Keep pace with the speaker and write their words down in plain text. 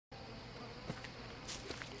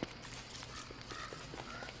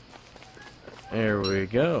There we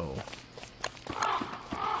go.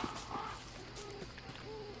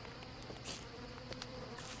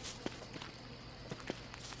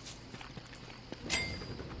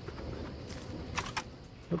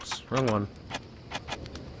 Oops, wrong one.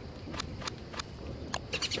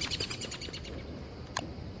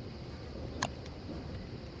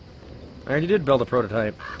 I already did build a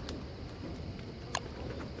prototype.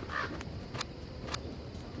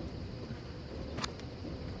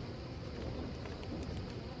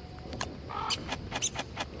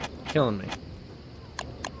 Killing me.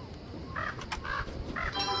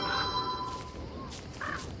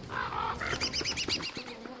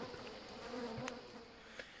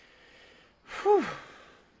 Whew.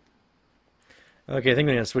 Okay, I think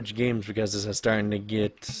I'm gonna switch games because this is starting to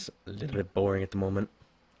get a little bit boring at the moment.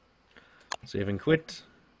 Save and quit.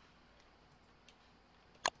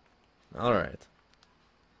 Alright.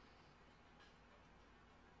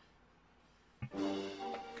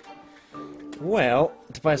 Well,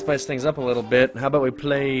 to spice things up a little bit, how about we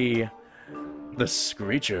play the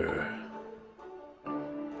Screecher?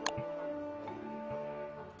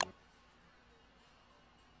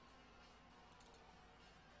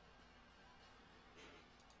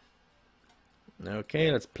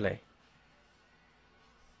 Okay, let's play.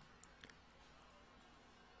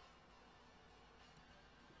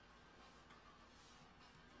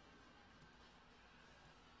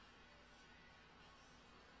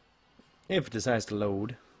 If it decides to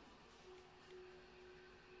load.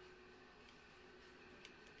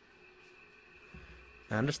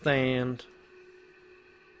 I understand.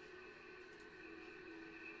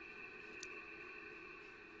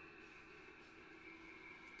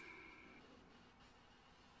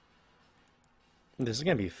 This is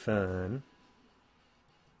gonna be fun.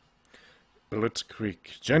 Bullet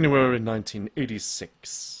Creek, January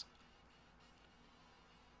 1986.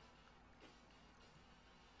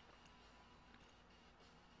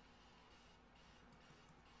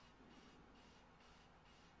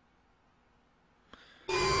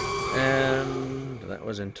 And that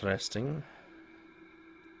was interesting.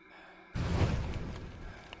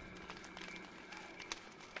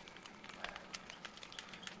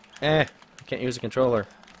 I can't use a controller.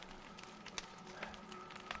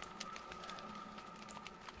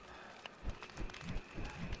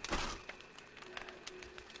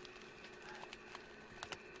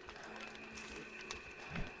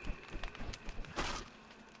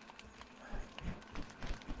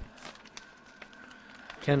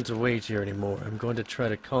 Can't wait here anymore. I'm going to try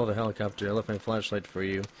to call the helicopter. I left my flashlight for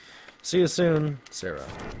you. See you soon, Sarah.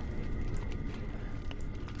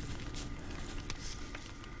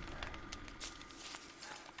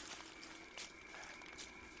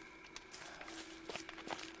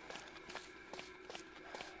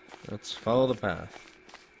 Let's follow the path.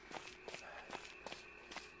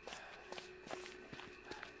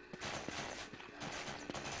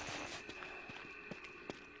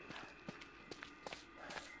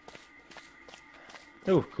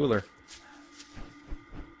 Oh, cooler.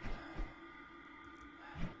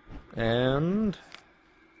 And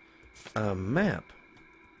a map.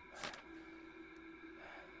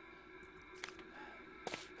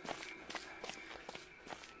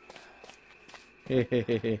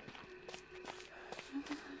 Hehehehe.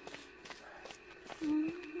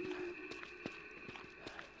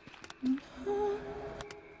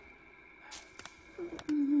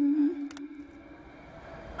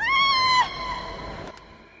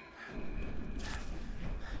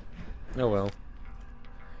 Oh well.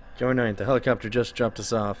 January 9th, the helicopter just dropped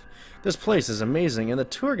us off. This place is amazing, and the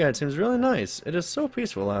tour guide seems really nice. It is so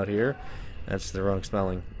peaceful out here. That's the wrong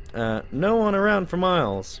spelling. No one around for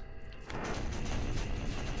miles.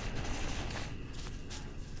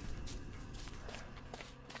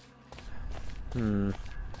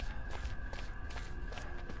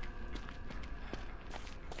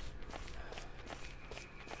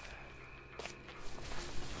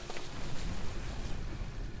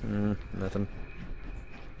 Nothing.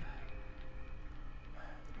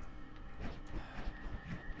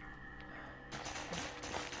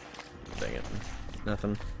 Dang it.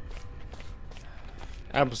 Nothing.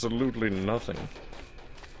 Absolutely nothing.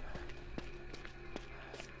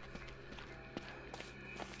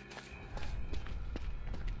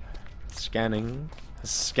 Scanning.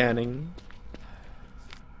 Scanning.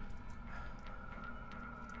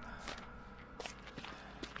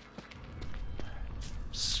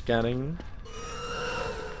 Scanning.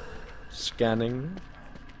 Scanning.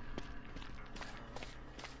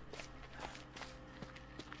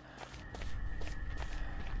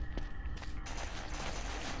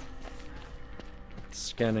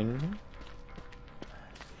 Scanning.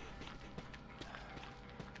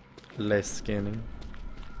 Less scanning.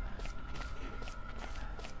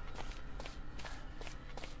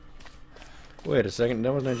 Wait a second,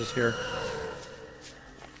 that wasn't I just here?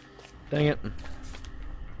 Dang it.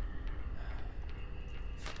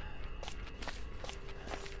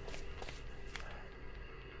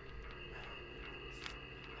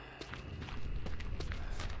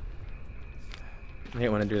 I hate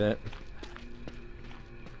when I do that.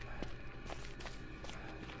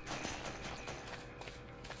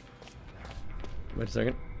 Wait a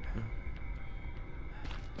second.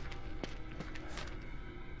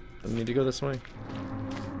 I need to go this way.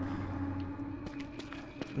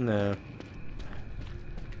 No.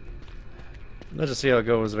 Let's just see how it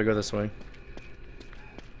goes if I go this way.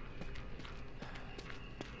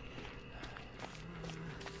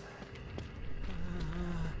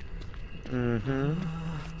 Mm-hmm.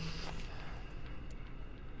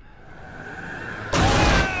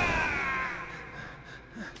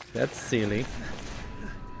 That's silly.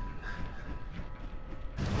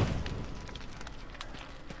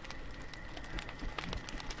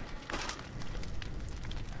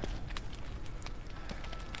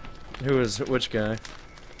 Who is which guy?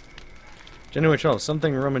 January 12th.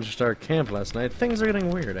 Something rummaged our camp last night. Things are getting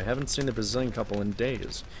weird. I haven't seen the Brazilian couple in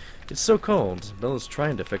days. It's so cold. Bill is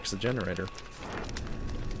trying to fix the generator.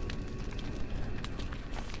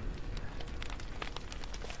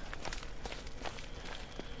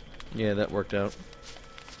 Yeah, that worked out.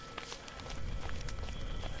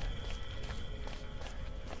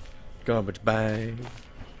 Garbage bag.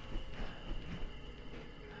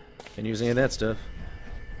 Can't use any of that stuff.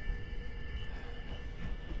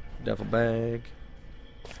 Duffel bag.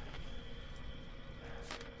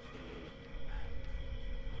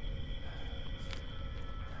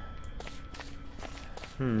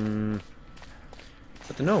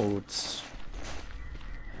 But the notes.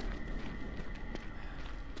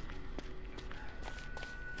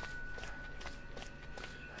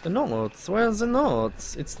 The notes. Where's the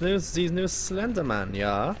notes? It's these new Slenderman,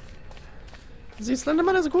 yeah. The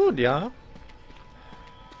Slenderman is good, yeah.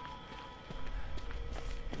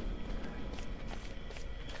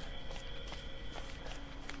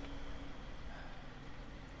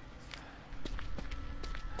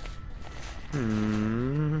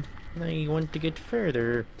 I want to get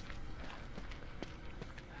further.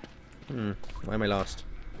 Why am I lost?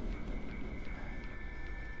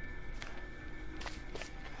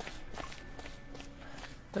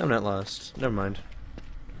 I'm not lost. Never mind.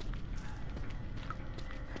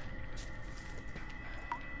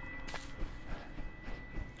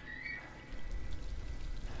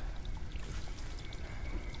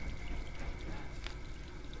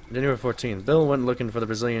 January 14th. Bill went looking for the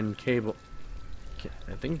Brazilian cable.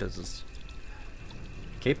 I think this is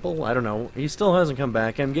cable? I don't know. He still hasn't come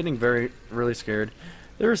back. I'm getting really scared.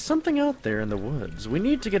 There is something out there in the woods. We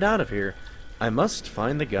need to get out of here. I must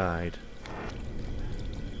find the guide.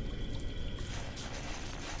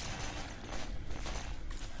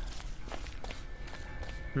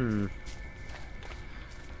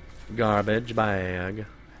 Garbage bag.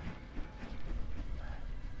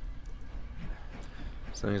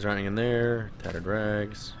 Something's running in there. Tattered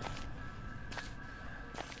rags.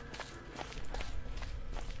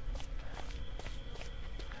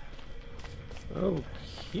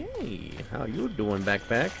 Okay, how you doing,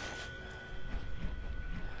 backpack?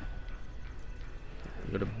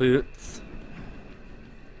 Go to boots.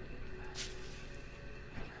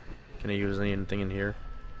 Can I use anything in here?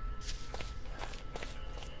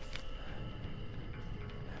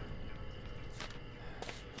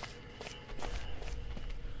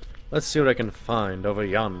 Let's see what I can find over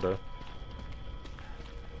yonder.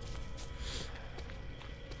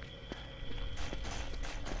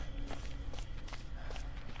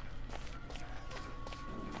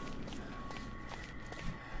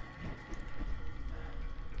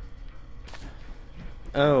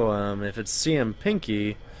 Oh, if it's CM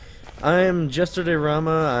Pinky, I'm Jestre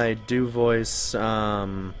Rama. I do voice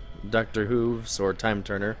Dr. Hooves, or Time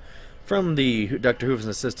Turner, from the Dr. Hooves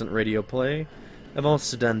and Assistant radio play. I've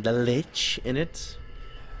also done the Lich in it,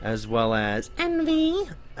 as well as Envy,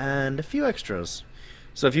 and a few extras.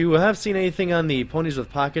 So if you have seen anything on the Ponies with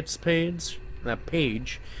Pockets page, that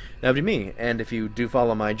would be me. And if you do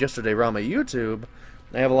follow my Jestre Rama YouTube,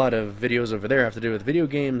 I have a lot of videos over there have to do with video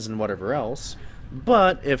games and whatever else.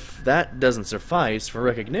 But if that doesn't suffice for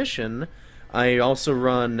recognition, I also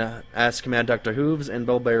run Ask Mad Dr. Hooves and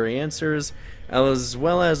Bellberry Answers, as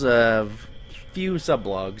well as a few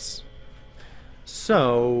subblogs.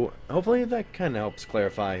 So, hopefully that kind of helps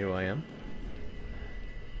clarify who I am.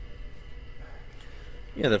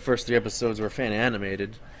 Yeah, the first 3 episodes were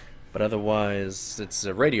fan-animated. But otherwise, it's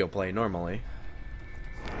a radio play normally.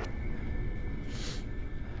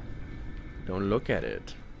 Don't look at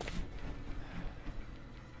it.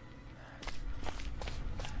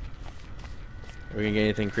 Are we gonna get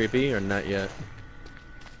anything creepy or not yet?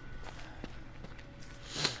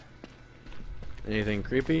 Anything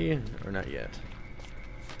creepy or not yet?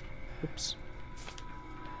 Oops.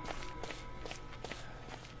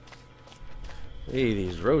 Hey,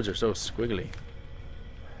 these roads are so squiggly.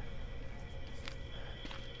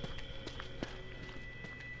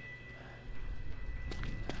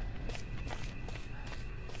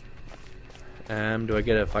 Do I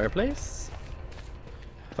get a fireplace?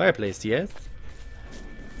 Fireplace, yes.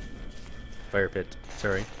 Fire pit,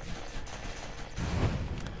 sorry.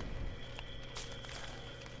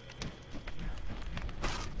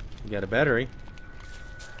 You got a battery.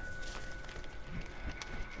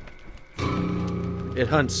 It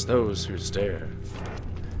hunts those who stare.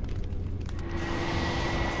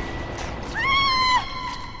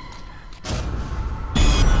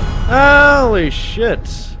 Holy shit!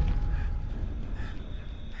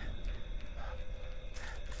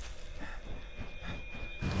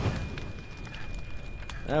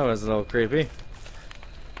 That was a little creepy.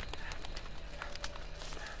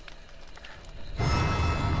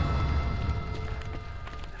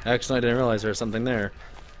 Actually, I didn't realize there was something there.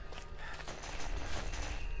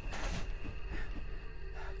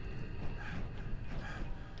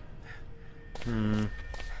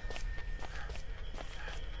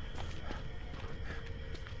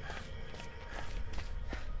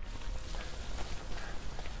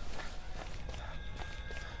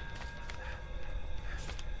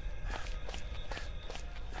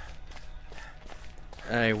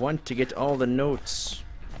 I want to get all the notes.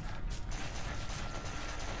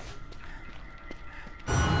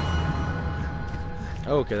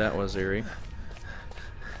 Okay, that was eerie.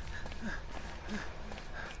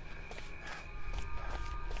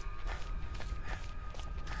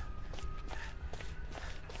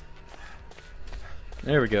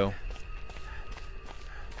 There we go.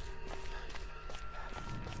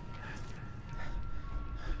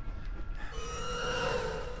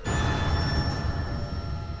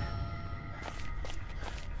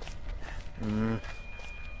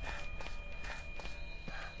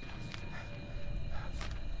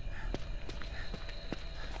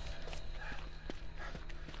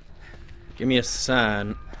 Give me a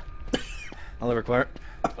sign. All I require,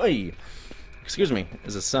 excuse me,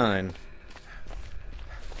 is a sign.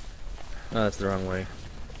 Oh, that's the wrong way.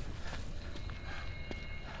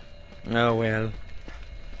 Oh well.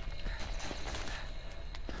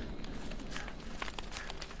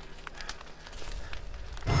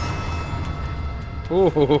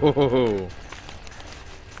 Ooh.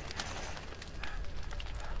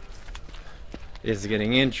 It's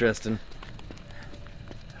getting interesting.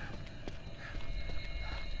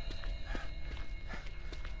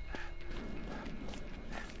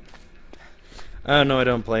 Oh no, I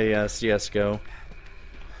don't play CSGO.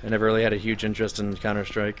 I never really had a huge interest in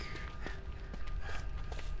Counter-Strike.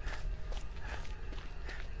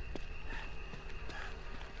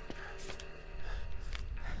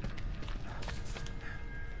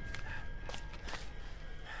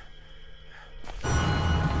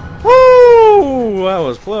 Woo! That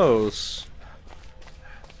was close.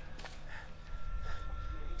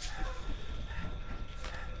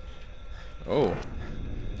 Oh.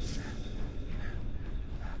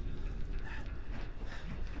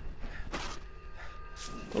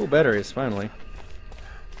 Oh, batteries, finally.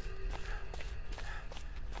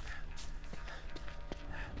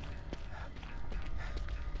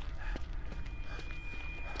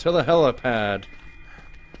 To the helipad.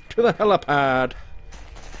 To the helipad.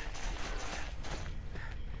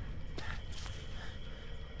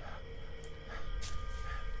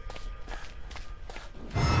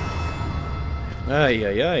 Ay,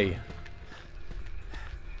 ay, ay.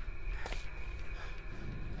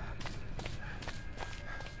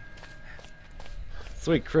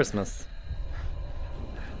 Sweet Christmas.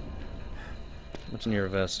 What's in your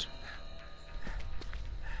vest?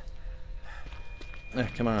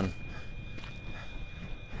 Come on.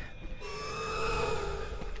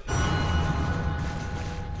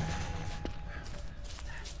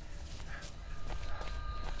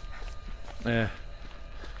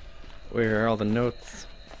 Where are all the notes?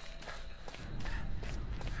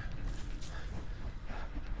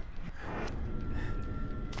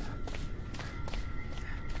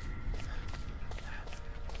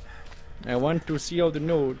 I want to see all the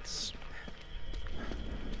notes.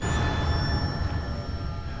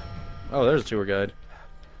 Oh, there's a tour guide.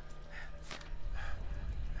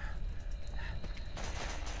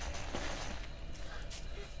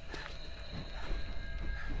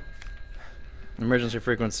 Emergency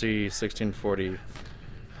frequency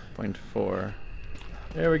 1640.4.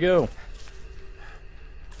 There we go.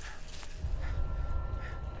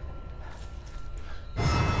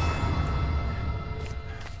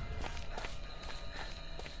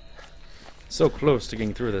 So close to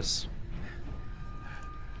getting through this.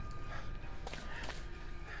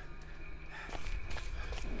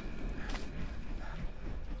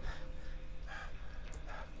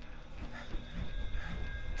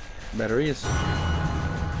 Batteries.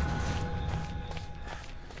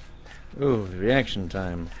 Ooh, the reaction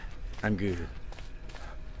time. I'm good.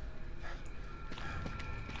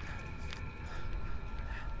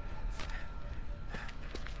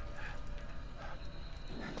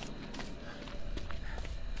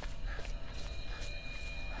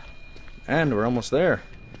 And we're almost there.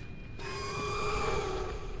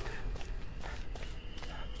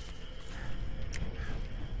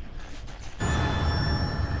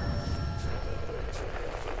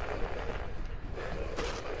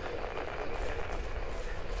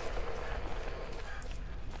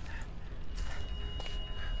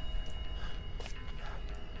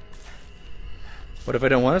 What if I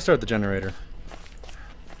don't want to start the generator?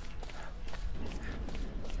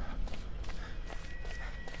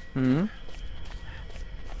 Hmm?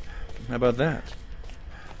 How about that?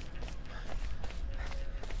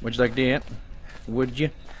 Would you like that? Would you?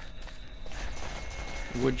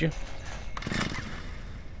 Would you?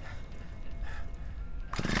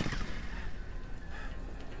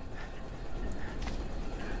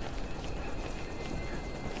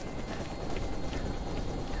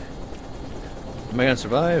 Am I gonna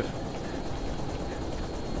survive?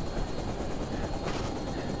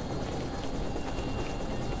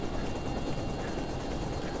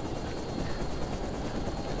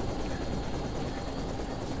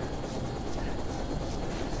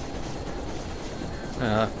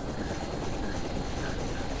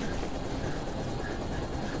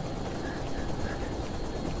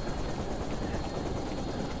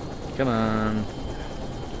 Come on.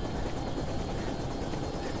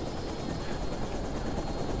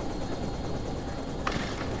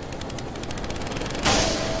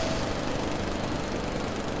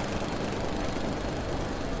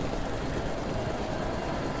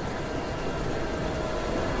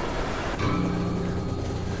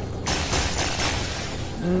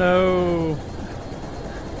 No.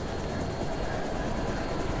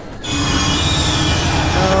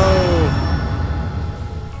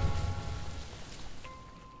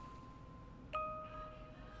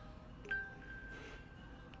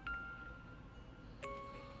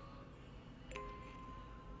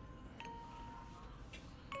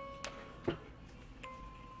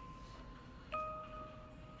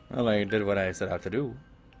 Well, I did what I set out to do.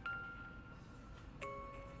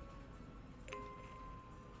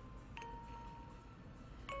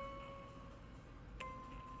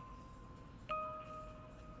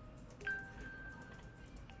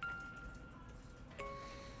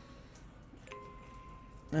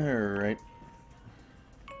 Alright.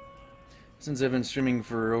 Since I've been streaming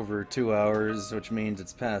for over 2 hours, which means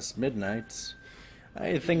it's past midnight,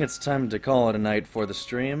 I think it's time to call it a night for the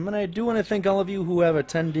stream, and I do want to thank all of you who have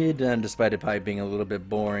attended, and despite it probably being a little bit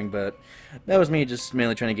boring, but that was me just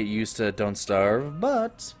mainly trying to get used to Don't Starve.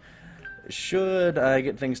 But should I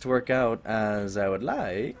get things to work out as I would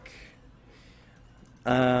like,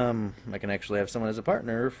 I can actually have someone as a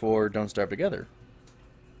partner for Don't Starve Together.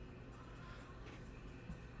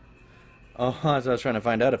 Oh, I was trying to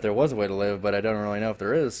find out if there was a way to live, but I don't really know if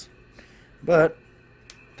there is. But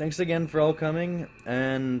thanks again for all coming,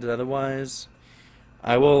 and otherwise,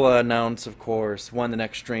 I will announce, of course, when the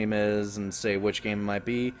next stream is and say which game it might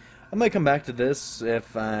be. I might come back to this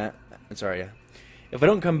if if I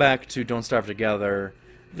don't come back to Don't Starve Together,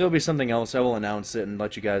 there'll be something else. I will announce it and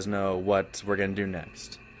let you guys know what we're going to do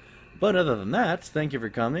next. But other than that, thank you for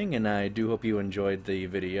coming, and I do hope you enjoyed the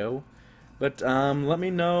video. But let me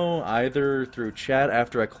know either through chat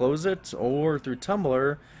after I close it or through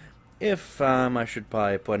Tumblr if I should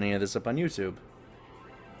probably put any of this up on YouTube.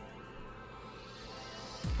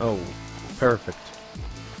 Oh, perfect.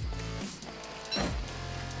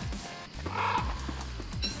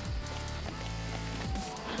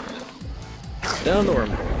 Down the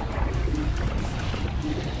wormhole.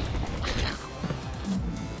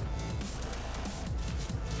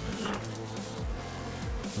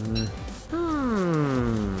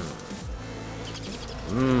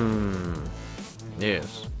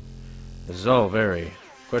 Yes. This is all very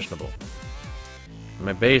questionable.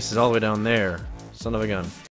 My base is all the way down there. Son of a gun.